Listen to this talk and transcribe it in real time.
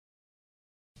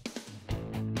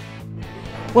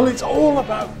Well, it's all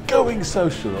about going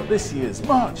social at this year's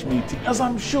March meeting, as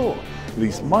I'm sure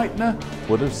Lise Meitner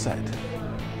would have said.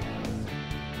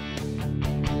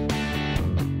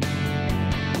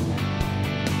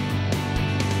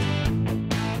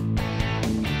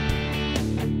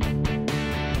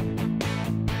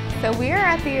 So we are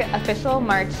at the official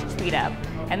March Tweetup,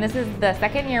 and this is the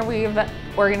second year we've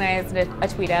organized a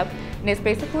Tweetup, and it's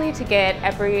basically to get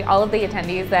all of the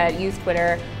attendees that use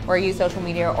Twitter or use social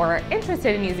media or are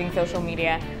interested in using social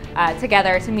media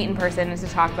together to meet in person and to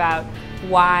talk about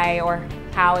why or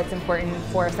how it's important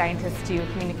for scientists to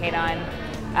communicate on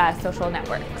social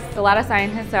networks. A lot of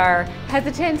scientists are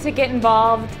hesitant to get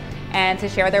involved and to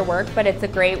share their work, but it's a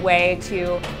great way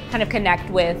to kind of connect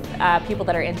with people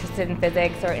that are interested in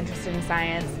physics or interested in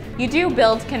science. You do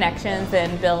build connections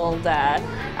and build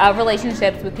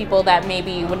relationships with people that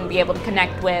maybe you wouldn't be able to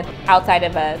connect with outside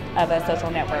of a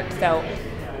social network. So,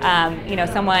 you know,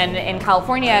 someone in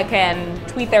California can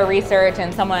tweet their research,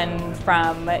 and someone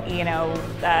from, you know,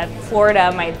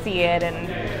 Florida might see it, and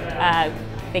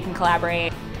they can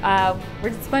collaborate. We're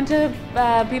just a bunch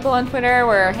of people on Twitter.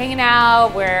 We're hanging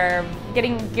out, we're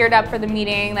getting geared up for the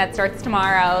meeting that starts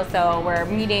tomorrow, so we're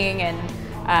meeting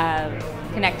and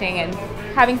connecting and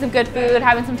having some good food,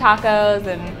 having some tacos,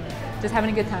 and just having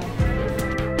a good time.